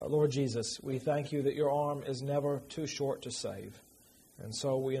Lord Jesus, we thank you that your arm is never too short to save. And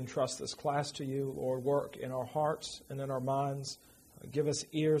so we entrust this class to you. Lord, work in our hearts and in our minds. Give us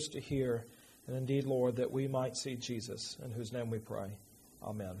ears to hear. And indeed, Lord, that we might see Jesus, in whose name we pray.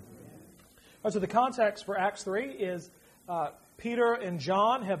 Amen. So the context for Acts 3 is Peter and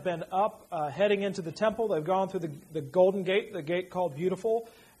John have been up heading into the temple. They've gone through the Golden Gate, the gate called Beautiful,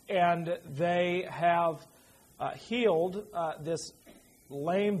 and they have healed this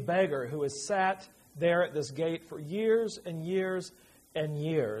lame beggar who has sat there at this gate for years and years and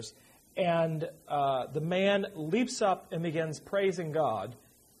years. And the man leaps up and begins praising God,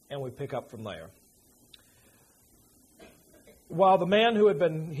 and we pick up from there. While the man who had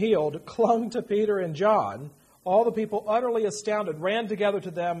been healed clung to Peter and John, all the people, utterly astounded, ran together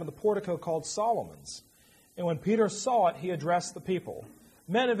to them in the portico called Solomon's. And when Peter saw it, he addressed the people,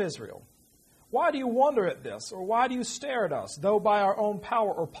 "Men of Israel, why do you wonder at this, or why do you stare at us, though by our own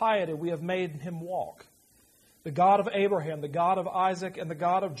power or piety we have made him walk? The God of Abraham, the God of Isaac, and the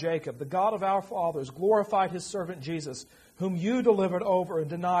God of Jacob, the God of our fathers, glorified his servant Jesus, whom you delivered over and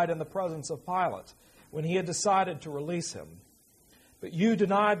denied in the presence of Pilate, when he had decided to release him. But you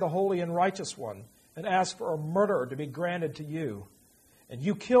denied the holy and righteous one, and asked for a murderer to be granted to you. And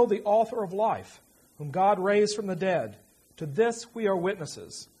you killed the author of life, whom God raised from the dead. To this we are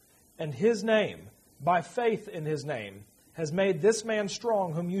witnesses. And his name, by faith in his name, has made this man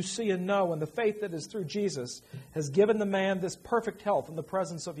strong, whom you see and know, and the faith that is through Jesus has given the man this perfect health in the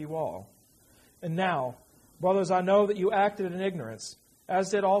presence of you all. And now, brothers, I know that you acted in ignorance, as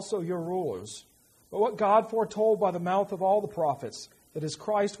did also your rulers. But what God foretold by the mouth of all the prophets, that his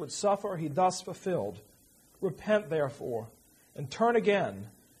Christ would suffer, he thus fulfilled. Repent, therefore, and turn again,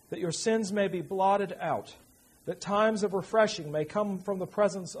 that your sins may be blotted out, that times of refreshing may come from the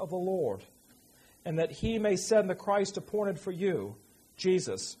presence of the Lord, and that he may send the Christ appointed for you,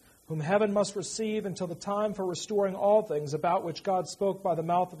 Jesus, whom heaven must receive until the time for restoring all things, about which God spoke by the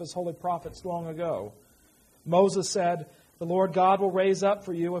mouth of his holy prophets long ago. Moses said, the Lord God will raise up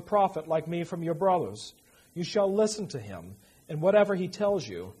for you a prophet like me from your brothers. You shall listen to him in whatever he tells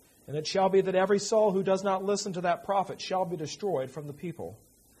you, and it shall be that every soul who does not listen to that prophet shall be destroyed from the people.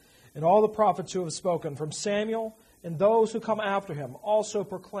 And all the prophets who have spoken, from Samuel and those who come after him, also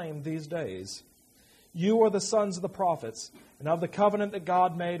proclaim these days. You are the sons of the prophets, and of the covenant that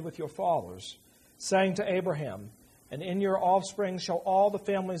God made with your fathers, saying to Abraham, and in your offspring shall all the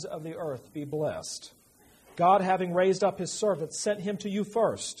families of the earth be blessed. God, having raised up his servant, sent him to you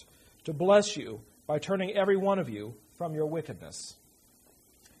first, to bless you by turning every one of you from your wickedness.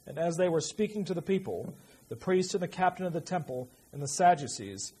 And as they were speaking to the people, the priest and the captain of the temple and the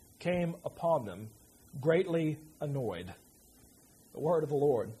Sadducees came upon them, greatly annoyed. The word of the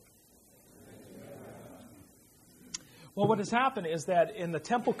Lord. Well, what has happened is that in the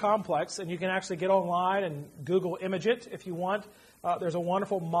temple complex, and you can actually get online and Google image it if you want, there's a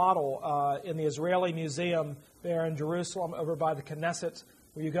wonderful model in the Israeli Museum there in Jerusalem over by the Knesset,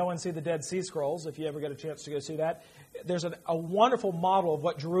 where you go and see the Dead Sea Scrolls, if you ever get a chance to go see that. There's a wonderful model of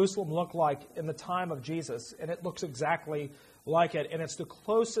what Jerusalem looked like in the time of Jesus, and it looks exactly like it. And it's the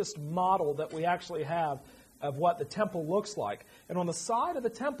closest model that we actually have of what the temple looks like. And on the side of the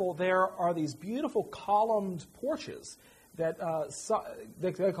temple, there are these beautiful columned porches that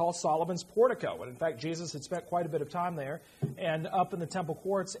they call Solomon's portico. And in fact, Jesus had spent quite a bit of time there and up in the temple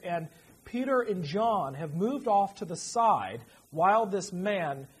courts. And Peter and John have moved off to the side while this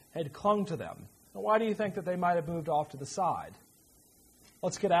man had clung to them. Now, why do you think that they might have moved off to the side?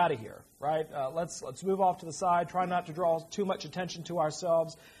 Let's get out of here, right? Let's move off to the side, try not to draw too much attention to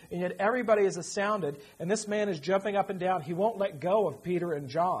ourselves. And yet everybody is astounded, and this man is jumping up and down. He won't let go of Peter and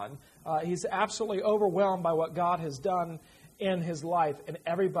John. He's absolutely overwhelmed by what God has done in his life, and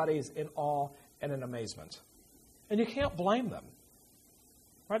everybody's in awe and in amazement. And you can't blame them.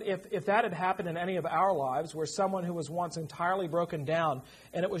 Right? If that had happened in any of our lives, where someone who was once entirely broken down,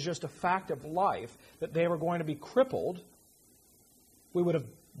 and it was just a fact of life that they were going to be crippled, we would have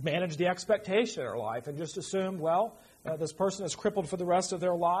managed the expectation in our life and just assumed, well, this person is crippled for the rest of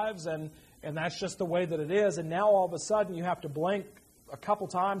their lives, and that's just the way that it is. And now all of a sudden you have to blink a couple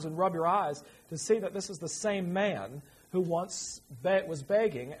times and rub your eyes to see that this is the same man who once was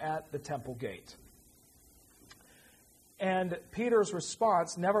begging at the temple gate. And Peter's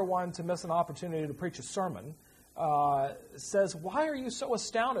response, never one to miss an opportunity to preach a sermon, says, why are you so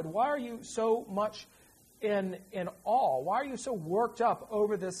astounded? Why are you so much in awe? Why are you so worked up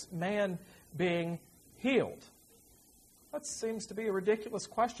over this man being healed? That seems to be a ridiculous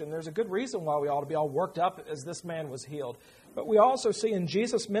question. There's a good reason why we ought to be all worked up as this man was healed. But we also see in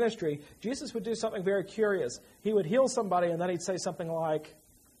Jesus' ministry, Jesus would do something very curious. He would heal somebody and then he'd say something like,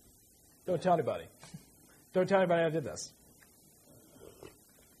 Don't tell anybody. Don't tell anybody I did this.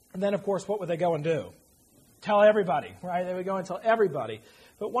 And then, of course, what would they go and do? Tell everybody, right? They would go and tell everybody.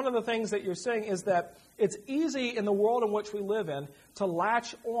 But one of the things that you're saying is that it's easy in the world in which we live in to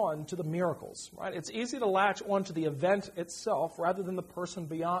latch on to the miracles, right? It's easy to latch on to the event itself rather than the person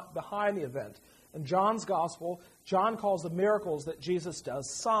behind the event. In John's Gospel, John calls the miracles that Jesus does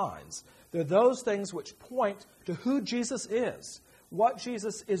signs. They're those things which point to who Jesus is, what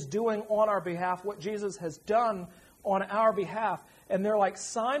Jesus is doing on our behalf, what Jesus has done on our behalf. And they're like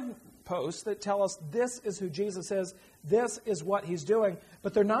signposts that tell us this is who Jesus is, this is what he's doing.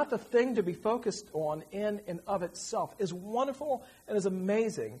 But they're not the thing to be focused on in and of itself. As wonderful and as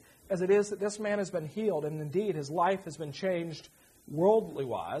amazing as it is that this man has been healed, and indeed his life has been changed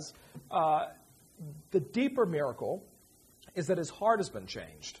worldly-wise, the deeper miracle is that his heart has been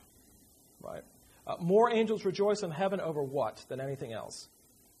changed. Right? More angels rejoice in heaven over what than anything else?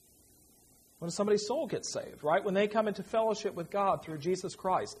 When somebody's soul gets saved, right? When they come into fellowship with God through Jesus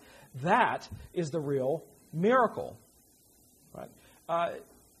Christ. That is the real miracle. Right?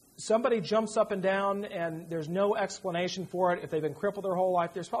 Somebody jumps up and down and there's no explanation for it. If they've been crippled their whole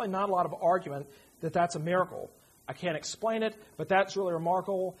life, there's probably not a lot of argument that that's a miracle. I can't explain it, but that's really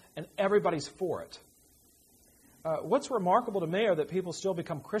remarkable, and everybody's for it. What's remarkable to me are that people still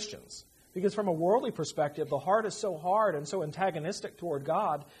become Christians. Because from a worldly perspective, the heart is so hard and so antagonistic toward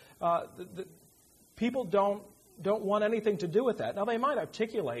God, people don't want anything to do with that. Now, they might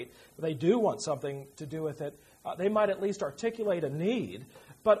articulate, they do want something to do with it. They might at least articulate a need.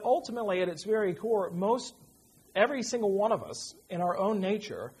 But ultimately, at its very core, every single one of us, in our own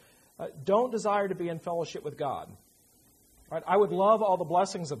nature, don't desire to be in fellowship with God. Right? I would love all the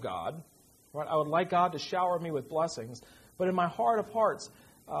blessings of God. Right? I would like God to shower me with blessings. But in my heart of hearts,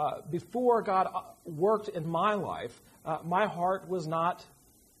 before God worked in my life, my heart was not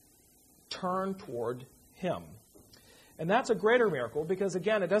turned toward Him. And that's a greater miracle because,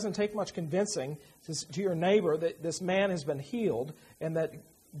 again, it doesn't take much convincing to your neighbor that this man has been healed and that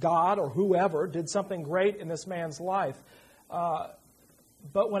God or whoever did something great in this man's life.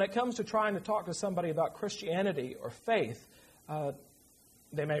 But when it comes to trying to talk to somebody about Christianity or faith,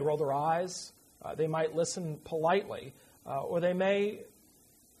 they may roll their eyes, they might listen politely, or they may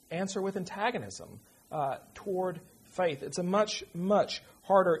answer with antagonism toward faith. It's a much, much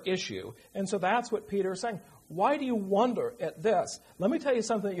harder issue. And so that's what Peter is saying. Why do you wonder at this? Let me tell you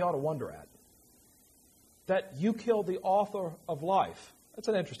something that you ought to wonder at. That you killed the author of life. That's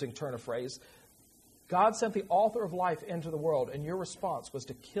an interesting turn of phrase. God sent the author of life into the world, and your response was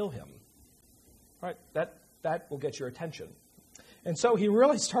to kill him. Right? That will get your attention. And so he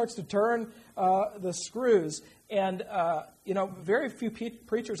really starts to turn the screws. And, very few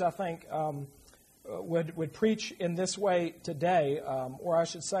preachers, I think, would preach in this way today, or I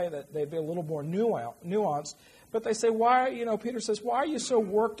should say that they'd be a little more nuanced. But they say, Peter says, why are you so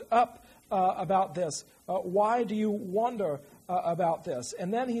worked up about this? Why do you wonder about this?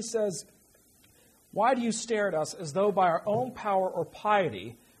 And then he says, why do you stare at us as though by our own power or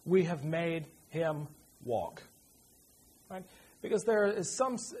piety we have made him walk? Right? Because there is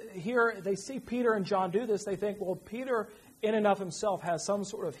some here, they see Peter and John do this. They think, well, Peter in and of himself has some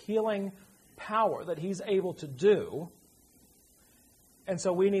sort of healing power that he's able to do, and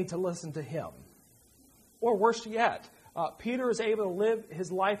so we need to listen to him. Or worse yet, Peter is able to live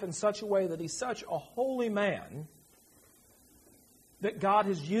his life in such a way that he's such a holy man that God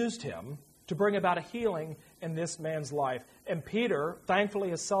has used him to bring about a healing in this man's life. And Peter,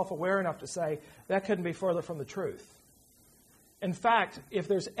 thankfully, is self-aware enough to say that couldn't be further from the truth. In fact, if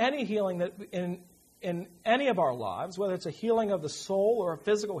there's any healing that in any of our lives, whether it's a healing of the soul or a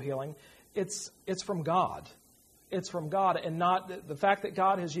physical healing, it's from God. It's from God, and not the fact that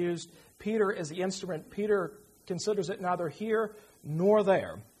God has used Peter as the instrument. Peter considers it neither here nor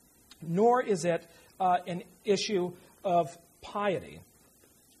there, nor is it an issue of piety.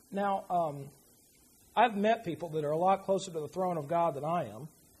 Now, I've met people that are a lot closer to the throne of God than I am,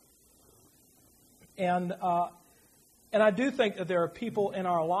 and I do think that there are people in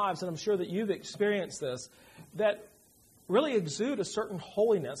our lives, and I'm sure that you've experienced this, that really exude a certain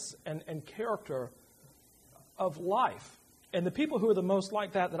holiness and character of life. And the people who are the most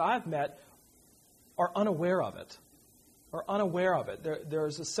like that I've met are unaware of it.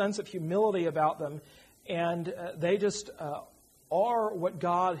 There's a sense of humility about them, and they just are what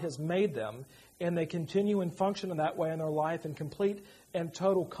God has made them, and they continue and function in that way in their life in complete and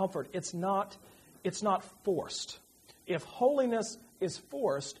total comfort. It's not forced. If holiness is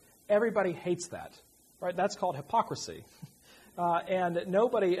forced, everybody hates that. Right? That's called hypocrisy. And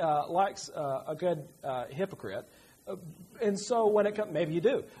nobody likes a good hypocrite. And so when it comes, maybe you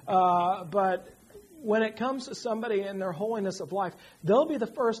do, but when it comes to somebody in their holiness of life, they'll be the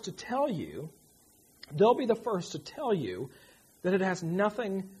first to tell you that it has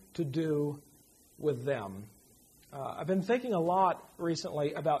nothing to do with them. I've been thinking a lot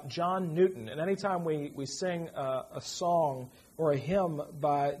recently about John Newton, and anytime we sing a song or a hymn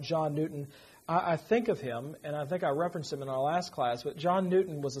by John Newton, I think of him, and I think I referenced him in our last class, but John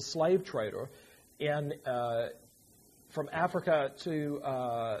Newton was a slave trader from Africa to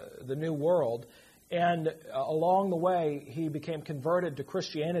the New World, and along the way he became converted to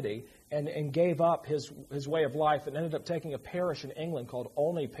Christianity and gave up his way of life and ended up taking a parish in England called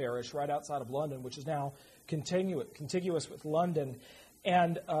Olney Parish right outside of London, which is now contiguous with London.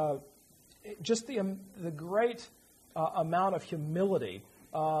 And just the great amount of humility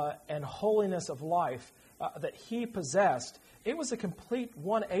and holiness of life that he possessed, it was a complete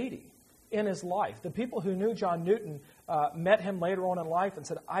 180 in his life. The people who knew John Newton met him later on in life and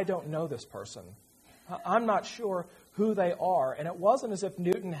said, I don't know this person. I'm not sure who they are. And it wasn't as if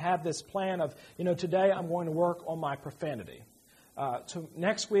Newton had this plan of, today I'm going to work on my profanity.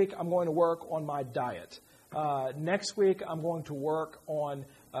 Next week I'm going to work on my diet. Next week I'm going to work on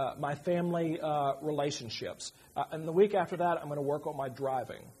my family relationships. And the week after that I'm going to work on my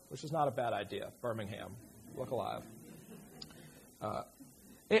driving, which is not a bad idea. Birmingham, look alive.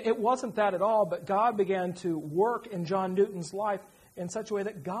 It wasn't that at all, but God began to work in John Newton's life in such a way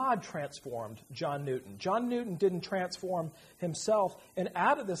that God transformed John Newton. John Newton didn't transform himself. And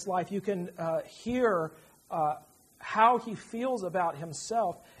out of this life, you can hear how he feels about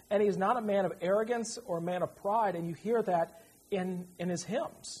himself. And he's not a man of arrogance or a man of pride. And you hear that in his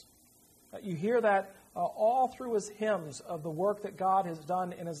hymns. You hear that all through his hymns of the work that God has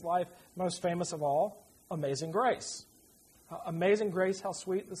done in his life. Most famous of all, Amazing Grace. Amazing Grace, how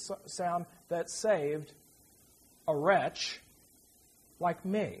sweet the sound that saved a wretch like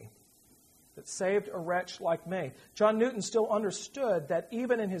me. That saved a wretch like me. John Newton still understood that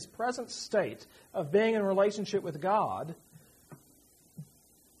even in his present state of being in a relationship with God,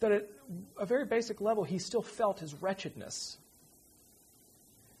 that at a very basic level, he still felt his wretchedness.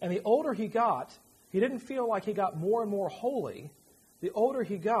 And the older he got, he didn't feel like he got more and more holy. The older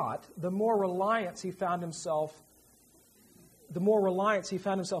he got, the more reliance he found himself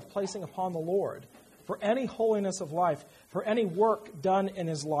placing upon the Lord for any holiness of life, for any work done in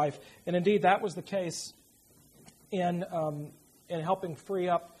his life. And indeed, that was the case in helping free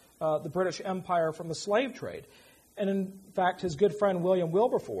up the British Empire from the slave trade. And in fact, his good friend William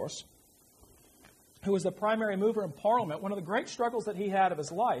Wilberforce, who was the primary mover in Parliament, one of the great struggles that he had of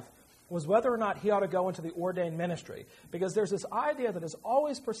his life was whether or not he ought to go into the ordained ministry. Because there's this idea that has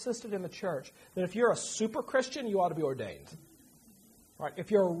always persisted in the church that if you're a super Christian, you ought to be ordained. Right?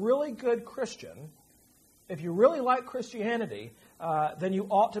 If you're a really good Christian, if you really like Christianity, then you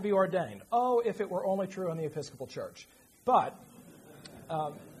ought to be ordained. Oh, if it were only true in the Episcopal Church. But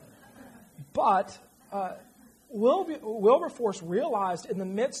Wilberforce realized in the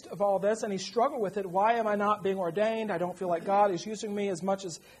midst of all this, and he struggled with it, why am I not being ordained? I don't feel like God is using me as much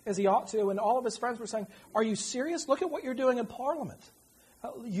as he ought to. And all of his friends were saying, are you serious? Look at what you're doing in Parliament.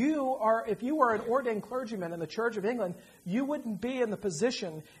 If you were an ordained clergyman in the Church of England, you wouldn't be in the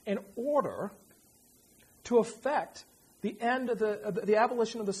position in order to effect the end of the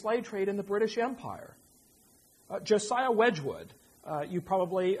abolition of the slave trade in the British Empire. Josiah Wedgwood, you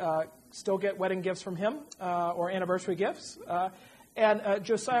probably still get wedding gifts from him or anniversary gifts. And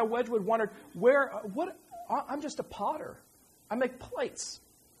Josiah Wedgwood wondered, I'm just a potter. I make plates.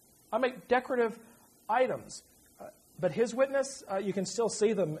 I make decorative items. But his witness, you can still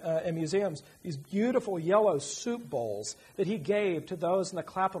see them in museums, these beautiful yellow soup bowls that he gave to those in the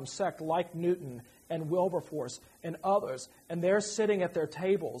Clapham sect like Newton and Wilberforce and others. And they're sitting at their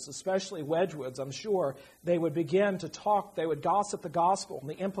tables, especially Wedgwood's, I'm sure. They would begin to talk, they would gossip the gospel and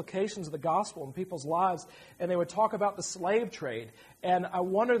the implications of the gospel in people's lives, and they would talk about the slave trade. And I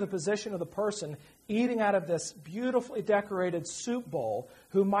wonder the position of the person eating out of this beautifully decorated soup bowl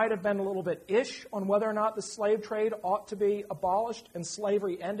who might have been a little bit ish on whether or not the slave trade ought to be abolished and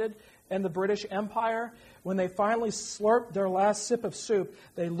slavery ended in the British Empire. When they finally slurped their last sip of soup,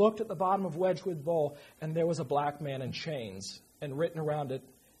 they looked at the bottom of Wedgwood's bowl, and there was a black man in chains, and written around it,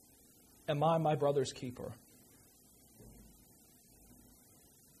 "Am I my brother's keeper?"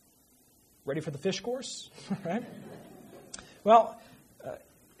 Ready for the fish course? Right? Well,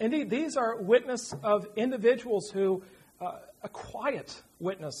 indeed, these are witness of individuals who, a quiet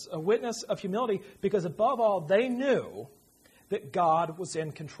witness, a witness of humility, because above all, they knew that God was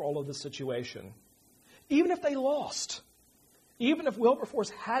in control of the situation. Even if they lost, even if Wilberforce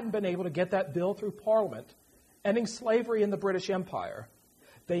hadn't been able to get that bill through Parliament, ending slavery in the British Empire.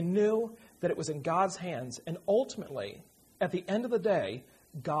 They knew that it was in God's hands, and ultimately, at the end of the day,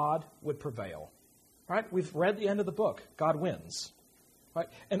 God would prevail. Right? We've read the end of the book. God wins. Right?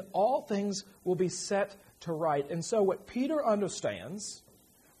 And all things will be set to right. And so what Peter understands,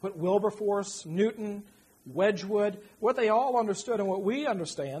 what Wilberforce, Newton, Wedgwood, what they all understood and what we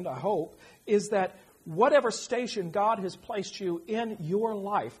understand, I hope, is that whatever station God has placed you in your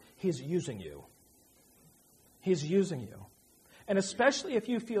life, He's using you. He's using you. And especially if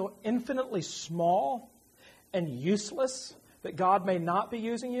you feel infinitely small and useless, that God may not be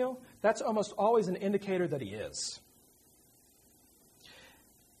using you, that's almost always an indicator that He is.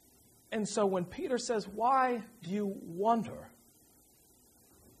 And so when Peter says, why do you wonder?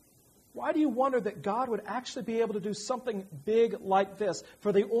 Why do you wonder that God would actually be able to do something big like this?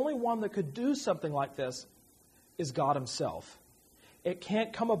 For the only one that could do something like this is God Himself. It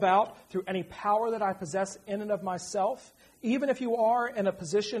can't come about through any power that I possess in and of myself. Even if you are in a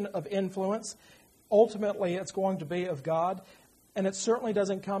position of influence, ultimately it's going to be of God. And it certainly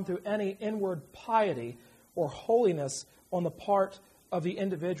doesn't come through any inward piety or holiness on the part of the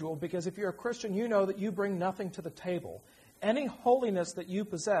individual. Because if you're a Christian, you know that you bring nothing to the table. Any holiness that you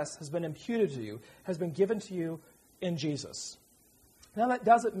possess has been imputed to you, has been given to you in Jesus. Now, that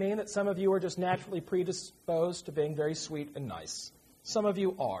doesn't mean that some of you are just naturally predisposed to being very sweet and nice. Some of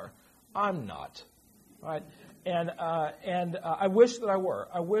you are. I'm not. Right? And I wish that I were.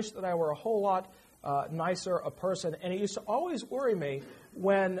 I wish that I were a whole lot nicer a person. And it used to always worry me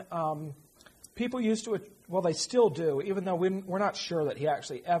when people used to, well, they still do, even though we're not sure that he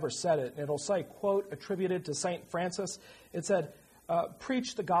actually ever said it. And it'll say, quote, attributed to St. Francis. It said,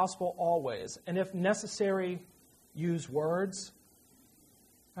 preach the gospel always. And if necessary, use words.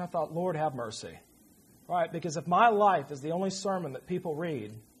 And I thought, Lord, have mercy. Right? Because if my life is the only sermon that people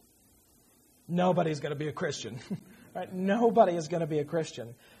read, nobody's going to be a Christian. Right? Nobody is going to be a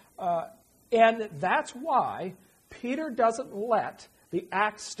Christian. And that's why Peter doesn't let the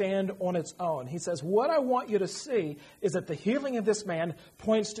act stand on its own. He says, what I want you to see is that the healing of this man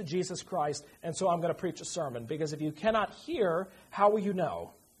points to Jesus Christ, and so I'm going to preach a sermon. Because if you cannot hear, how will you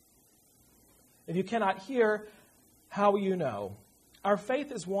know? If you cannot hear, how will you know? Our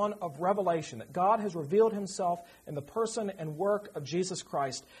faith is one of revelation, that God has revealed Himself in the person and work of Jesus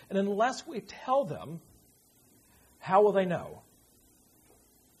Christ. And unless we tell them, how will they know?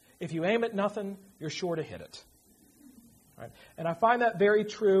 If you aim at nothing, you're sure to hit it. Right? And I find that very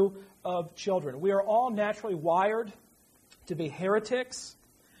true of children. We are all naturally wired to be heretics.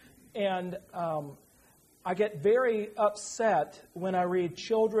 And I get very upset when I read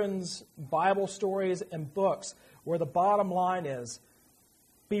children's Bible stories and books where the bottom line is,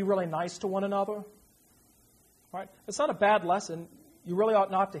 be really nice to one another. Right? It's not a bad lesson. You really ought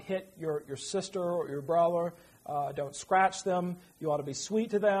not to hit your sister or your brother. Don't scratch them. You ought to be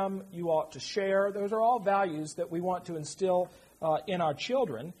sweet to them. You ought to share. Those are all values that we want to instill in our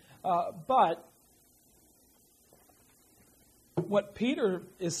children. But what Peter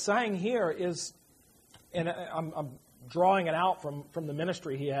is saying here is, and I'm drawing it out from the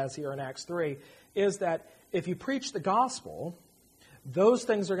ministry he has here in Acts 3, is that if you preach the gospel, those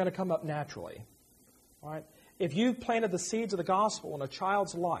things are going to come up naturally. Right? If you've planted the seeds of the gospel in a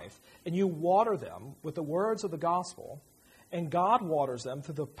child's life and you water them with the words of the gospel, and God waters them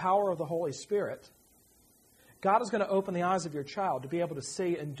through the power of the Holy Spirit, God is going to open the eyes of your child to be able to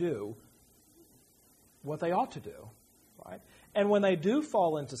see and do what they ought to do. Right? And when they do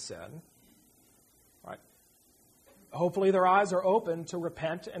fall into sin, right, hopefully their eyes are open to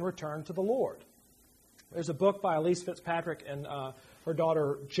repent and return to the Lord. There's a book by Elise Fitzpatrick and her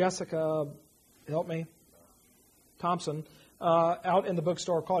daughter Jessica, help me, Thompson, out in the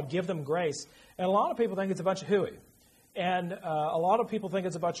bookstore called Give Them Grace. And a lot of people think it's a bunch of hooey. And a lot of people think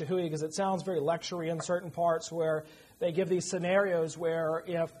it's a bunch of hooey because it sounds very lectury in certain parts where they give these scenarios where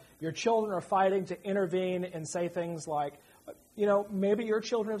if your children are fighting to intervene and say things like, you know, maybe your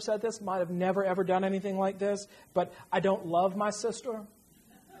children have said this, might have never ever done anything like this, but I don't love my sister.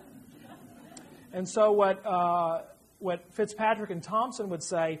 And so what Fitzpatrick and Thompson would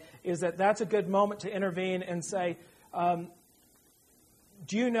say is that that's a good moment to intervene and say,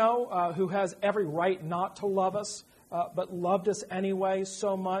 do you know who has every right not to love us, but loved us anyway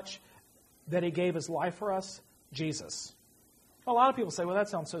so much that He gave His life for us? Jesus. A lot of people say, well, that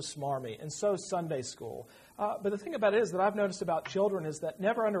sounds so smarmy and so Sunday school. But the thing about it is that I've noticed about children is that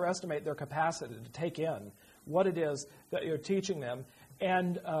never underestimate their capacity to take in what it is that you're teaching them.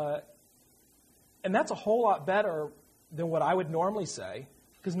 And that's a whole lot better than what I would normally say.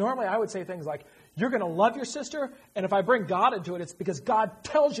 Because normally I would say things like, you're going to love your sister, and if I bring God into it, it's because God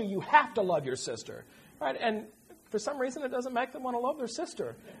tells you you have to love your sister. right? And for some reason, it doesn't make them want to love their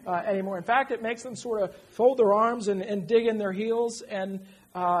sister anymore. In fact, it makes them sort of fold their arms and dig in their heels and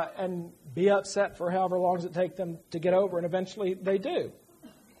be upset for however long it takes them to get over, and eventually they do.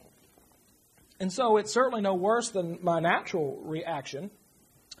 And so it's certainly no worse than my natural reaction.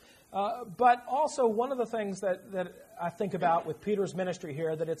 But also one of the things that I think about with Peter's ministry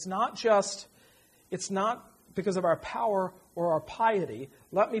here, that it's not because of our power or our piety.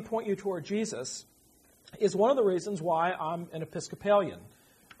 Let me point you toward Jesus, is one of the reasons why I'm an Episcopalian.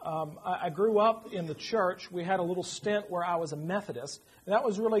 I grew up in the church. We had a little stint where I was a Methodist, and that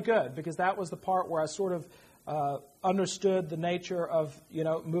was really good because that was the part where I sort of understood the nature of,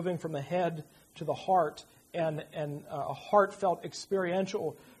 moving from the head to the heart and a heartfelt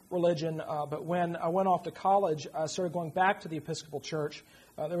experiential religion. But when I went off to college, I started going back to the Episcopal Church.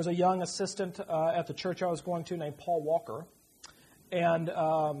 There was a young assistant at the church I was going to named Paul Walker, and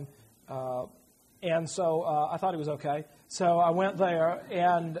so I thought he was okay. So I went there,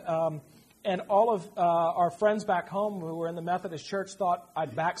 and all of our friends back home who were in the Methodist Church thought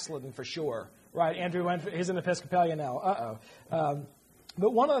I'd backslidden for sure. Right, Andrew he's an Episcopalian now.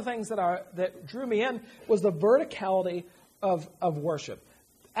 But one of the things that drew me in was the verticality of worship.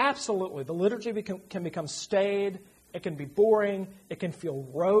 Absolutely, the liturgy can become staid. It can be boring. It can feel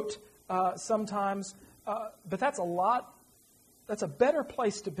rote sometimes. But that's a better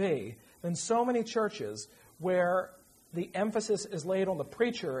place to be than so many churches where the emphasis is laid on the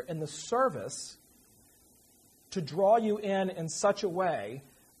preacher and the service to draw you in such a way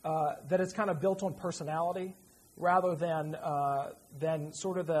that it's kind of built on personality rather than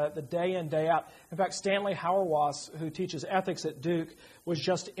sort of the day in, day out. In fact, Stanley Hauerwas, who teaches ethics at Duke, was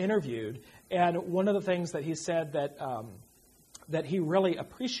just interviewed, and one of the things that he said that he really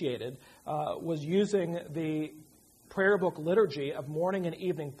appreciated was using the prayer book liturgy of morning and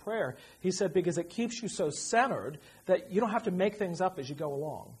evening prayer. He said because it keeps you so centered that you don't have to make things up as you go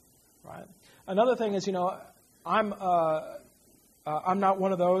along. Right. Another thing is, I'm not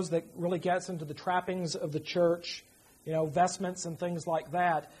one of those that really gets into the trappings of the church, vestments and things like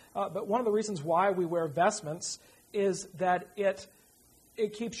that. But one of the reasons why we wear vestments is that it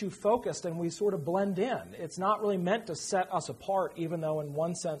keeps you focused and we sort of blend in. It's not really meant to set us apart, even though in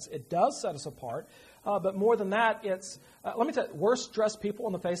one sense it does set us apart. But more than that, it's, let me tell you, worst dressed people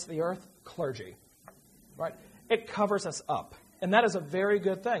on the face of the earth, clergy. Right? It covers us up. And that is a very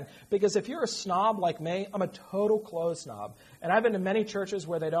good thing. Because if you're a snob like me, I'm a total clothes snob. And I've been to many churches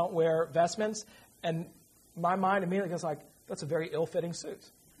where they don't wear vestments, and my mind immediately goes like, that's a very ill-fitting suit.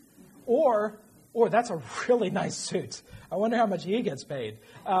 Or that's a really nice suit. I wonder how much he gets paid.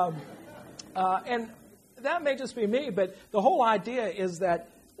 And that may just be me, but the whole idea is that,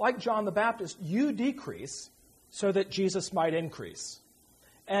 like John the Baptist, you decrease so that Jesus might increase.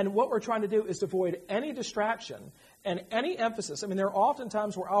 And what we're trying to do is to avoid any distraction and any emphasis. I mean, there are often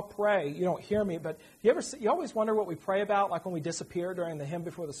times where I'll pray. You don't hear me, but you always wonder what we pray about, like when we disappear during the hymn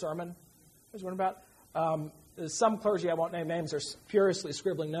before the sermon? You always wonder about? There's some clergy, I won't name names, they're furiously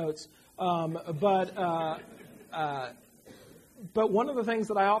scribbling notes. But one of the things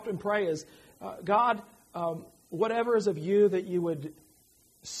that I often pray is, God, whatever is of you that you would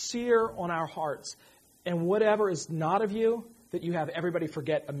sear on our hearts, and whatever is not of you, that you have everybody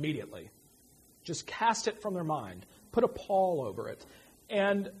forget immediately. Just cast it from their mind. Put a pall over it.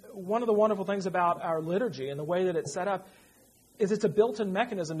 And one of the wonderful things about our liturgy and the way that it's set up is it's a built-in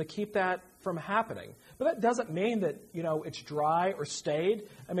mechanism to keep that from happening. But that doesn't mean that, it's dry or staid.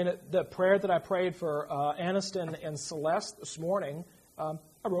 I mean, the prayer that I prayed for Aniston and Celeste this morning, I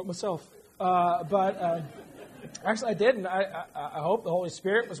wrote myself. But actually I didn't. I hope the Holy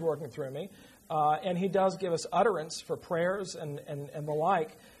Spirit was working through me. And he does give us utterance for prayers and the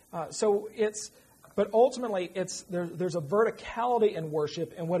like. But ultimately, there's a verticality in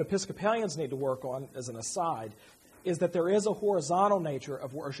worship, and what Episcopalians need to work on, as an aside, is that there is a horizontal nature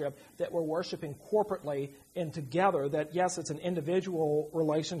of worship, that we're worshiping corporately and together, that yes, it's an individual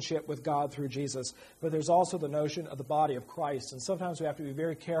relationship with God through Jesus, but there's also the notion of the body of Christ. And sometimes we have to be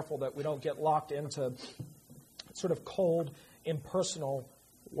very careful that we don't get locked into sort of cold, impersonal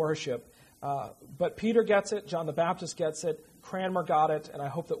worship. But Peter gets it, John the Baptist gets it, Cranmer got it, and I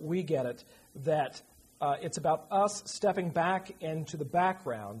hope that we get it, that it's about us stepping back into the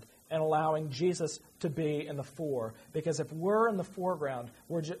background and allowing Jesus to be in the fore. Because if we're in the foreground,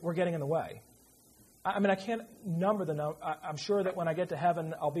 we're getting in the way. I mean, I can't number the number. I'm sure that when I get to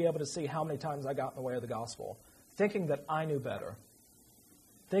heaven, I'll be able to see how many times I got in the way of the gospel, thinking that I knew better.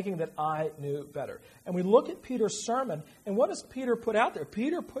 thinking that I knew better. And we look at Peter's sermon, and what does Peter put out there?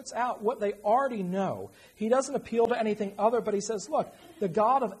 Peter puts out what they already know. He doesn't appeal to anything other, but he says, look, the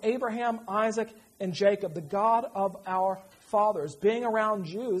God of Abraham, Isaac, and Jacob, the God of our fathers, being around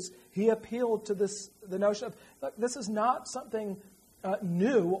Jews, he appealed to the notion of, look, this is not something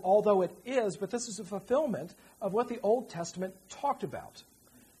new, although it is, but this is a fulfillment of what the Old Testament talked about.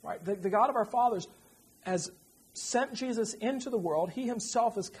 Right? The God of our fathers has sent Jesus into the world. He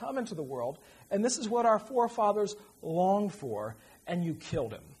himself has come into the world, and this is what our forefathers longed for, and you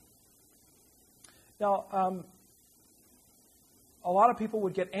killed him. Now, a lot of people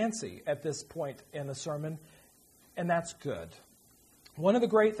would get antsy at this point in the sermon, and that's good. One of the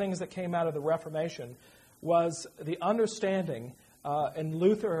great things that came out of the Reformation was the understanding, and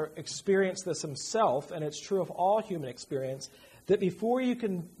Luther experienced this himself, and it's true of all human experience, that before you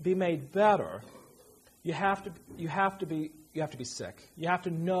can be made better, you have to be sick. You have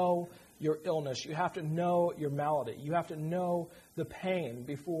to know your illness. You have to know your malady. You have to know the pain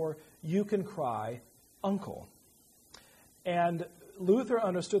before you can cry, "Uncle." And Luther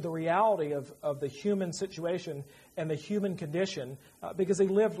understood the reality of the human situation and the human condition because he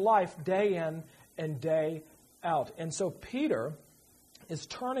lived life day in and day out. And so Peter is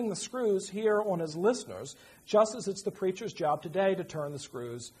turning the screws here on his listeners, just as it's the preacher's job today to turn the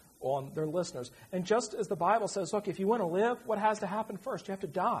screws on their listeners. And just as the Bible says, look, if you want to live, what has to happen first? You have to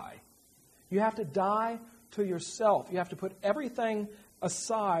die. You have to die to yourself. You have to put everything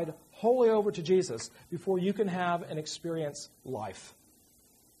aside, wholly over to Jesus, before you can have and experience life.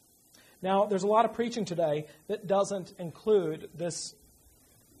 Now, there's a lot of preaching today that doesn't include this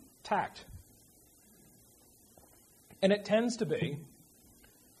tact. And it tends to be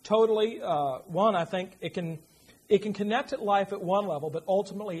totally, I think it can connect at life at one level, but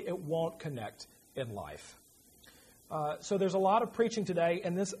ultimately it won't connect in life. So there's a lot of preaching today,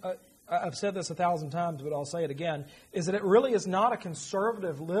 and this, I've said this 1,000 times, but I'll say it again, is that it really is not a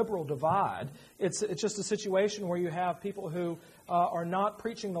conservative-liberal divide. It's just a situation where you have people who are not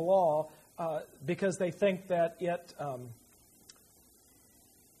preaching the law because they think that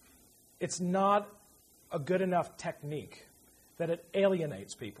it's not a good enough technique, that it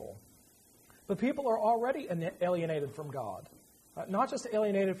alienates people. But people are already alienated from God. Not just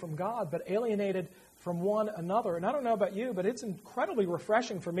alienated from God, but alienated from one another. And I don't know about you, but it's incredibly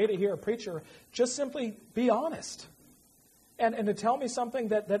refreshing for me to hear a preacher just simply be honest. And to tell me something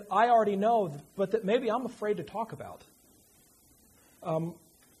that I already know, but that maybe I'm afraid to talk about.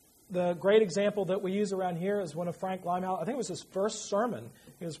 The great example that we use around here is one of Frank Limehouse. I think it was his first sermon.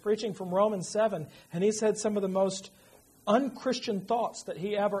 He was preaching from Romans 7, and he said some of the most unchristian thoughts that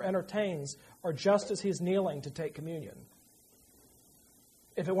he ever entertains are just as he's kneeling to take communion.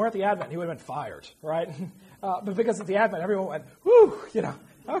 If it weren't the Advent, he would have been fired, right? But because of the Advent, everyone went, whew,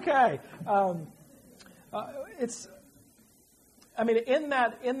 okay. In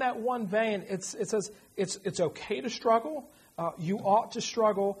that one vein, it says it's okay to struggle. You ought to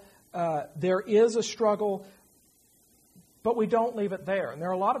struggle. There is a struggle, but we don't leave it there. And there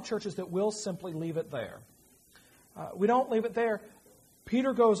are a lot of churches that will simply leave it there. We don't leave it there.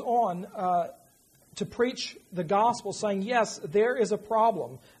 Peter goes on to preach the gospel, saying, yes, there is a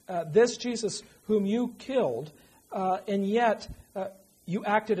problem. This Jesus whom you killed, and yet you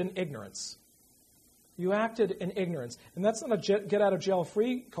acted in ignorance. You acted in ignorance. And that's not a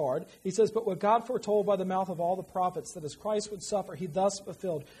get-out-of-jail-free card. He says, but what God foretold by the mouth of all the prophets, that as Christ would suffer, he thus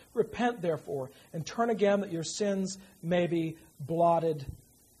fulfilled. Repent, therefore, and turn again that your sins may be blotted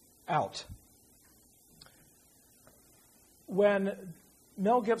out. When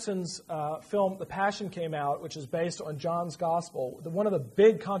Mel Gibson's film The Passion came out, which is based on John's Gospel, one of the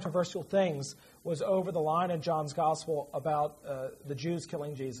big controversial things was over the line in John's Gospel about the Jews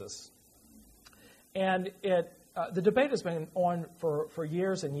killing Jesus. And the debate has been on for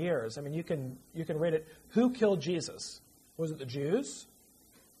years and years. I mean, you can read it. Who killed Jesus? Was it the Jews?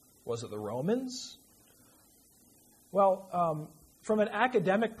 Was it the Romans? Well, from an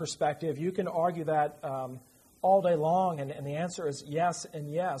academic perspective, you can argue that all day long, and the answer is yes and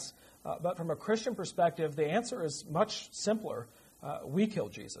yes. But from a Christian perspective, the answer is much simpler. We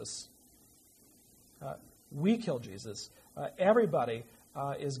killed Jesus. We killed Jesus. Everybody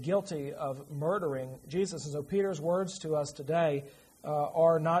is guilty of murdering Jesus. And so Peter's words to us today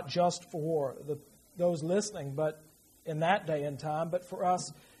are not just for those listening, but in that day and time, but for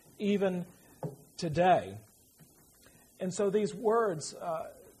us even today. And so these words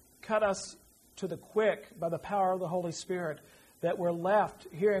cut us to the quick by the power of the Holy Spirit, that we're left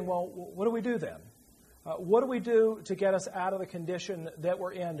hearing, well, what do we do then? What do we do to get us out of the condition that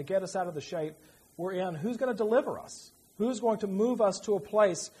we're in, to get us out of the shape we're in? Who's going to deliver us? Who's going to move us to a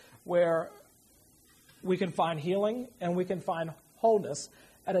place where we can find healing and we can find wholeness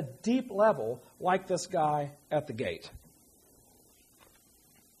at a deep level like this guy at the gate?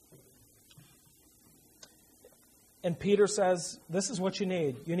 And Peter says, this is what you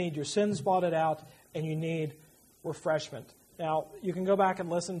need. You need your sins blotted out, and you need refreshment. Now, you can go back and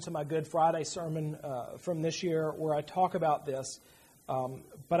listen to my Good Friday sermon from this year where I talk about this.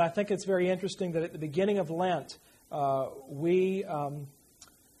 But I think it's very interesting that at the beginning of Lent, we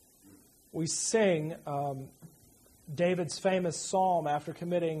sing David's famous psalm after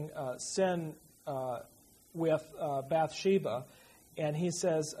committing sin with Bathsheba. And he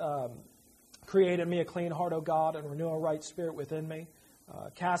says, create in me a clean heart, O God, and renew a right spirit within me.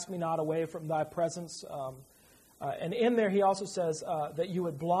 Cast me not away from thy presence. And in there he also says that you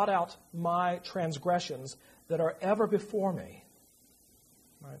would blot out my transgressions that are ever before me.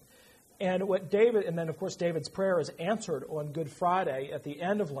 Right? And what David, and then of course David's prayer is answered on Good Friday at the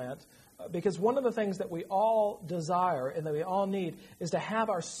end of Lent, because one of the things that we all desire and that we all need is to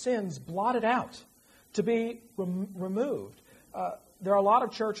have our sins blotted out, to be removed. There are a lot of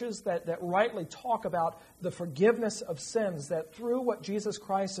churches that rightly talk about the forgiveness of sins, that through what Jesus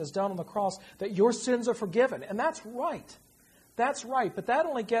Christ has done on the cross, that your sins are forgiven. And that's right. That's right. But that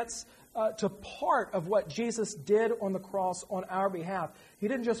only gets to part of what Jesus did on the cross on our behalf. He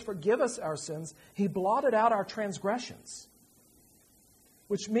didn't just forgive us our sins, He blotted out our transgressions.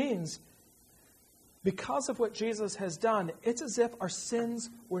 Which means, because of what Jesus has done, it's as if our sins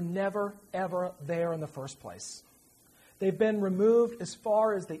were never, ever there in the first place. They've been removed as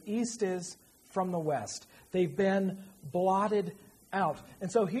far as the east is from the west. They've been blotted out.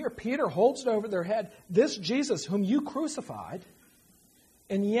 And so here, Peter holds it over their head. This Jesus whom you crucified,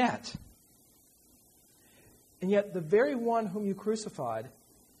 and yet the very one whom you crucified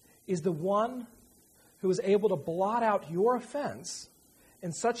is the one who is able to blot out your offense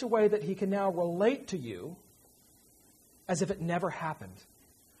in such a way that He can now relate to you as if it never happened.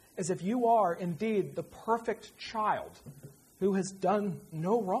 As if you are indeed the perfect child who has done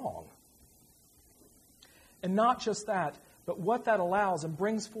no wrong. And not just that, but what that allows and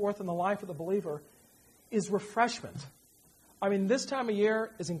brings forth in the life of the believer is refreshment. I mean, this time of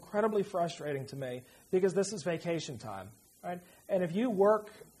year is incredibly frustrating to me because this is vacation time, right? And if you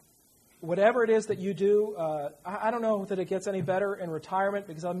work, whatever it is that you do, I don't know that it gets any better in retirement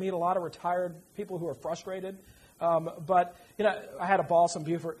because I meet a lot of retired people who are frustrated. But, you know, I had a boss in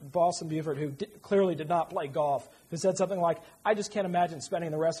Beaufort who clearly did not play golf, who said something like, I just can't imagine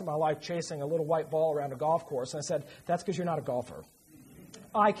spending the rest of my life chasing a little white ball around a golf course. And I said, that's because you're not a golfer.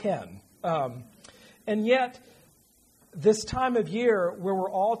 I can. And yet, this time of year where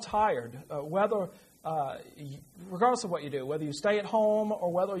we're all tired, regardless of what you do, whether you stay at home or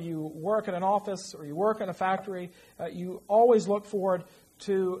whether you work in an office or you work in a factory, you always look forward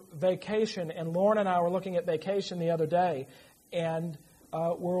to vacation. And Lauren and I were looking at vacation the other day, and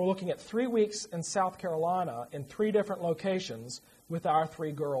we're looking at 3 weeks in South Carolina in 3 different locations with our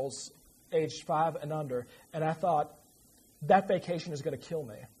 3 girls aged 5 and under. And I thought, that vacation is going to kill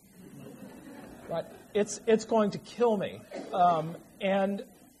me. Right? It's going to kill me. And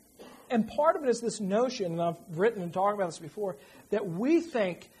part of it is this notion, and I've written and talked about this before, that we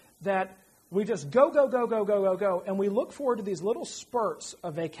think that we just go, and we look forward to these little spurts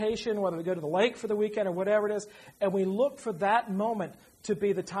of vacation, whether we go to the lake for the weekend or whatever it is, and we look for that moment to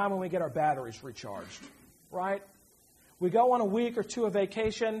be the time when we get our batteries recharged, right? We go on a week or 2 of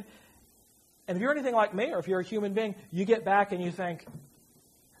vacation, and if you're anything like me, or if you're a human being, you get back and you think,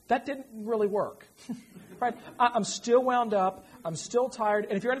 that didn't really work, right? I'm still wound up, I'm still tired,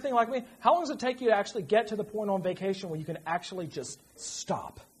 and if you're anything like me, how long does it take you to actually get to the point on vacation where you can actually just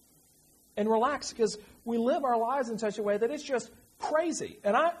stop and relax? Because we live our lives in such a way that it's just crazy.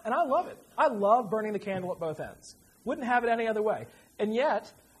 And I love it. I love burning the candle at both ends. Wouldn't have it any other way. And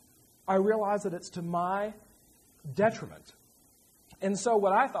yet, I realize that it's to my detriment. And so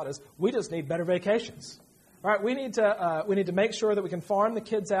what I thought is, we just need better vacations. All right, we need to make sure that we can farm the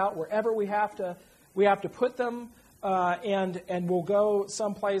kids out wherever we have to put them, and we'll go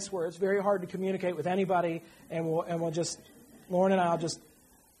someplace where it's very hard to communicate with anybody, and we'll just, Lauren and I'll just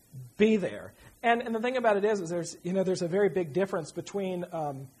be there. And the thing about it is there's a very big difference between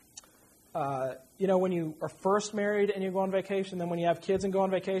when you are first married and you go on vacation, then when you have kids and go on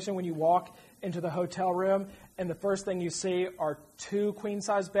vacation, when you walk into the hotel room and the first thing you see are 2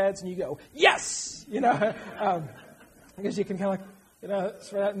 queen-size beds and you go, yes! Because you can kind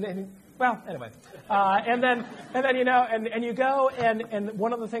of well, anyway. And then you go and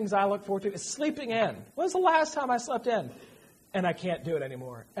one of the things I look forward to is sleeping in. When's the last time I slept in? And I can't do it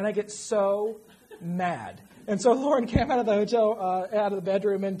anymore. And I get so mad. And so Lauren came out of the hotel, out of the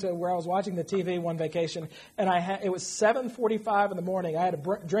bedroom into where I was watching the TV one vacation, and it was 7:45 in the morning. I had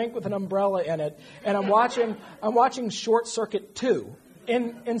a drink with an umbrella in it, and I'm watching Short Circuit 2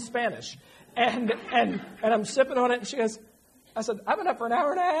 in Spanish, and I'm sipping on it, and she goes, I said, I've been up for an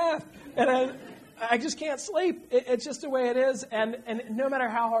hour and a half, and I just can't sleep. It's just the way it is, and no matter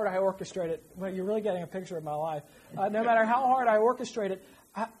how hard I orchestrate it, well, you're really getting a picture of my life. No matter how hard I orchestrate it,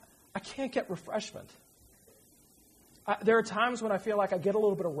 I can't get refreshment. There are times when I feel like I get a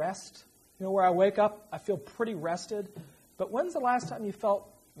little bit of rest, where I wake up, I feel pretty rested. But when's the last time you felt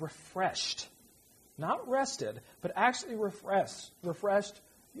refreshed? Not rested, but actually refreshed,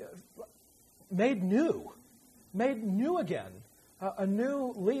 made new again. A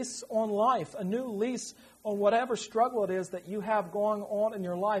new lease on life, a new lease on whatever struggle it is that you have going on in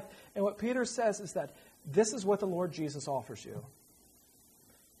your life. And what Peter says is that this is what the Lord Jesus offers you.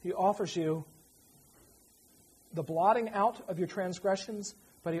 He offers you the blotting out of your transgressions,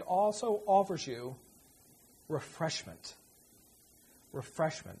 but he also offers you refreshment.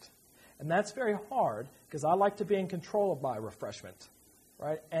 Refreshment. And that's very hard because I like to be in control of my refreshment,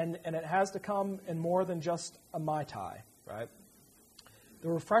 right? And it has to come in more than just a Mai Tai, right? The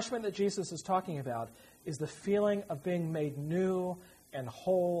refreshment that Jesus is talking about is the feeling of being made new and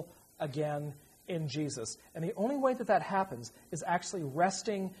whole again in Jesus. And the only way that that happens is actually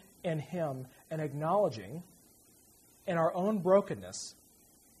resting in him and acknowledging in our own brokenness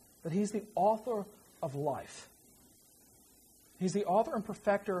that he's the author of life. He's the author and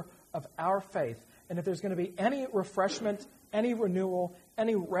perfecter of our faith. And if there's going to be any refreshment, any renewal,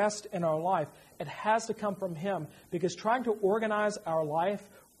 any rest in our life, it has to come from him. Because trying to organize our life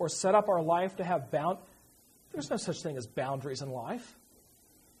or set up our life to have there's no such thing as boundaries in life.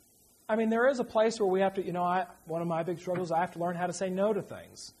 I mean, there is a place where we have to, one of my big struggles, I have to learn how to say no to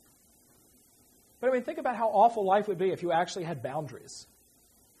things. But I mean, think about how awful life would be if you actually had boundaries.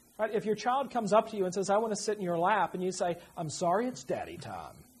 Right? If your child comes up to you and says, I want to sit in your lap, and you say, I'm sorry, it's daddy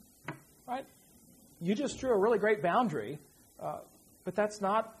time. Right? You just drew a really great boundary, but that's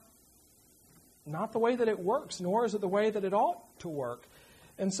not the way that it works, nor is it the way that it ought to work.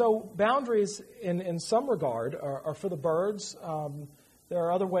 And so boundaries, in some regard, are for the birds. There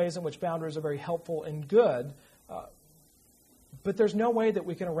are other ways in which boundaries are very helpful and good. But there's no way that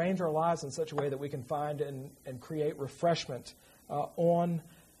we can arrange our lives in such a way that we can find and create refreshment on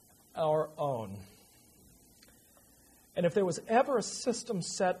our own. And if there was ever a system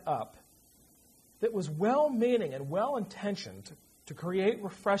set up that was well-meaning and well-intentioned to create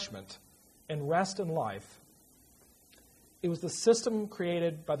refreshment and rest in life, it was the system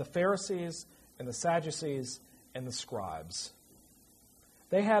created by the Pharisees and the Sadducees and the scribes.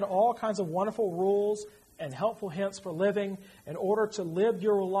 They had all kinds of wonderful rules and helpful hints for living in order to live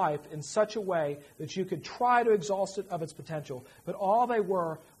your life in such a way that you could try to exhaust it of its potential. But all they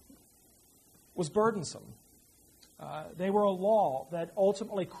were was burdensome. They were a law that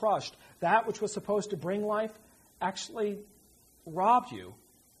ultimately crushed. That which was supposed to bring life actually robbed you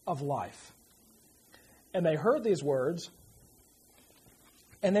of life. And they heard these words,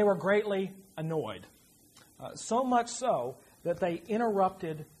 and they were greatly annoyed. So much so that they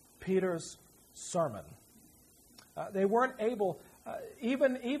interrupted Peter's sermon. They weren't able,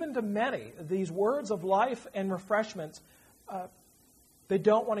 even to many, these words of life and refreshment, they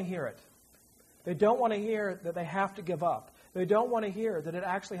don't want to hear it. They don't want to hear that they have to give up. They don't want to hear that it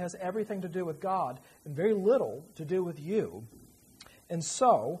actually has everything to do with God and very little to do with you. And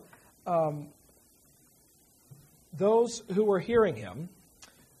so, those who were hearing him,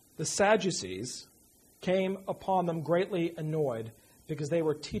 the Sadducees, came upon them greatly annoyed because they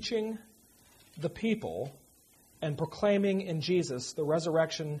were teaching the people and proclaiming in Jesus the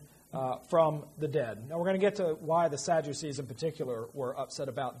resurrection from the dead. Now, we're going to get to why the Sadducees in particular were upset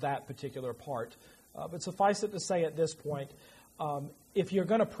about that particular part. But suffice it to say at this point, if you're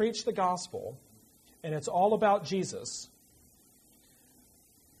going to preach the gospel and it's all about Jesus,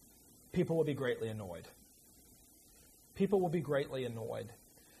 people will be greatly annoyed. People will be greatly annoyed.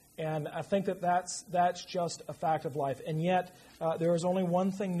 And I think that's just a fact of life. And yet, there is only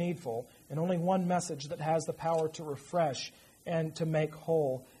one thing needful and only one message that has the power to refresh and to make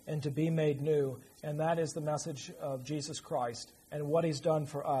whole and to be made new. And that is the message of Jesus Christ and what he's done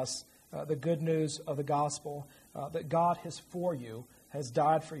for us, the good news of the gospel, that God is for you, has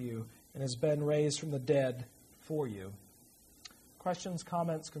died for you, and has been raised from the dead for you. Questions,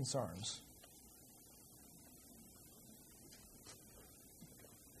 comments, concerns?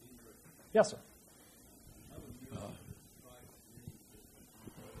 Yes, sir.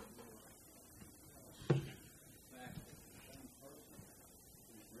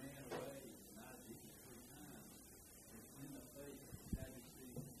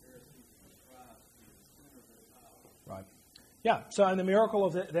 Yeah, so and the miracle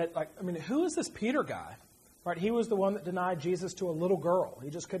of that, like, I mean, who is this Peter guy? Right, he was the one that denied Jesus to a little girl. He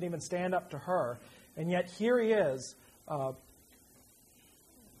just couldn't even stand up to her. And yet here he is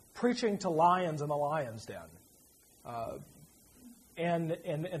preaching to lions in the lion's den. And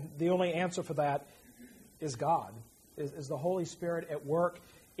the only answer for that is God, is the Holy Spirit at work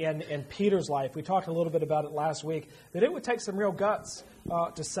in Peter's life. We talked a little bit about it last week, that it would take some real guts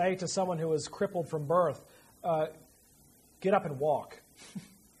to say to someone who is crippled from birth, get up and walk.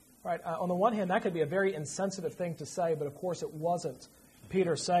 Right? On the one hand, that could be a very insensitive thing to say, but of course it wasn't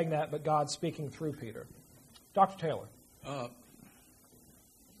Peter saying that, but God speaking through Peter. Dr. Taylor.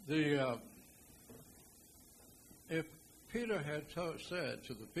 If Peter had said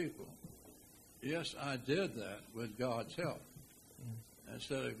to the people, yes, I did that with God's help,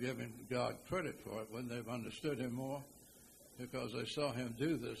 instead of giving God credit for it, wouldn't they have understood him more? Because they saw him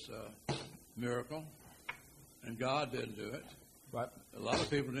do this miracle, and God didn't do it. Right. A lot of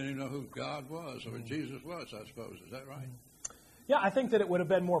people didn't even know who God was or who Jesus was, I suppose. Is that right? Yeah, I think that it would have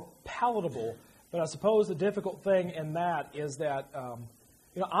been more palatable, but I suppose the difficult thing in that is that,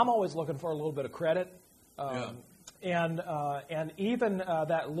 I'm always looking for a little bit of credit. And even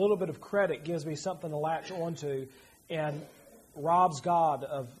that little bit of credit gives me something to latch onto and robs God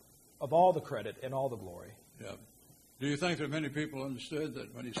of all the credit and all the glory. Yeah. Do you think that many people understood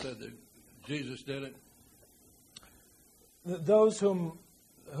that when he said that Jesus did it? Those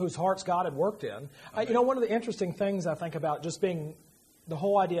whose hearts God had worked in. Okay. One of the interesting things I think about just being the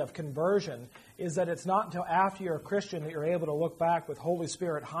whole idea of conversion is that it's not until after you're a Christian that you're able to look back with Holy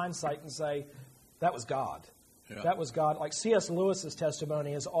Spirit hindsight and say, that was God. Yeah. That was God. Like C.S. Lewis's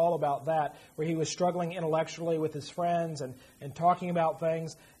testimony is all about that, where he was struggling intellectually with his friends and talking about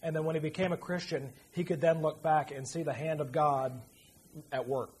things, and then when he became a Christian, he could then look back and see the hand of God at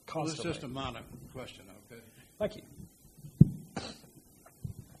work constantly. Well, it's just a minor question, okay? Thank you.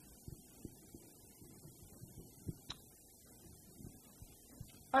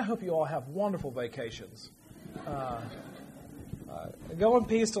 I hope you all have wonderful vacations. Go in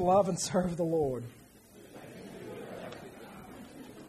peace to love and serve the Lord.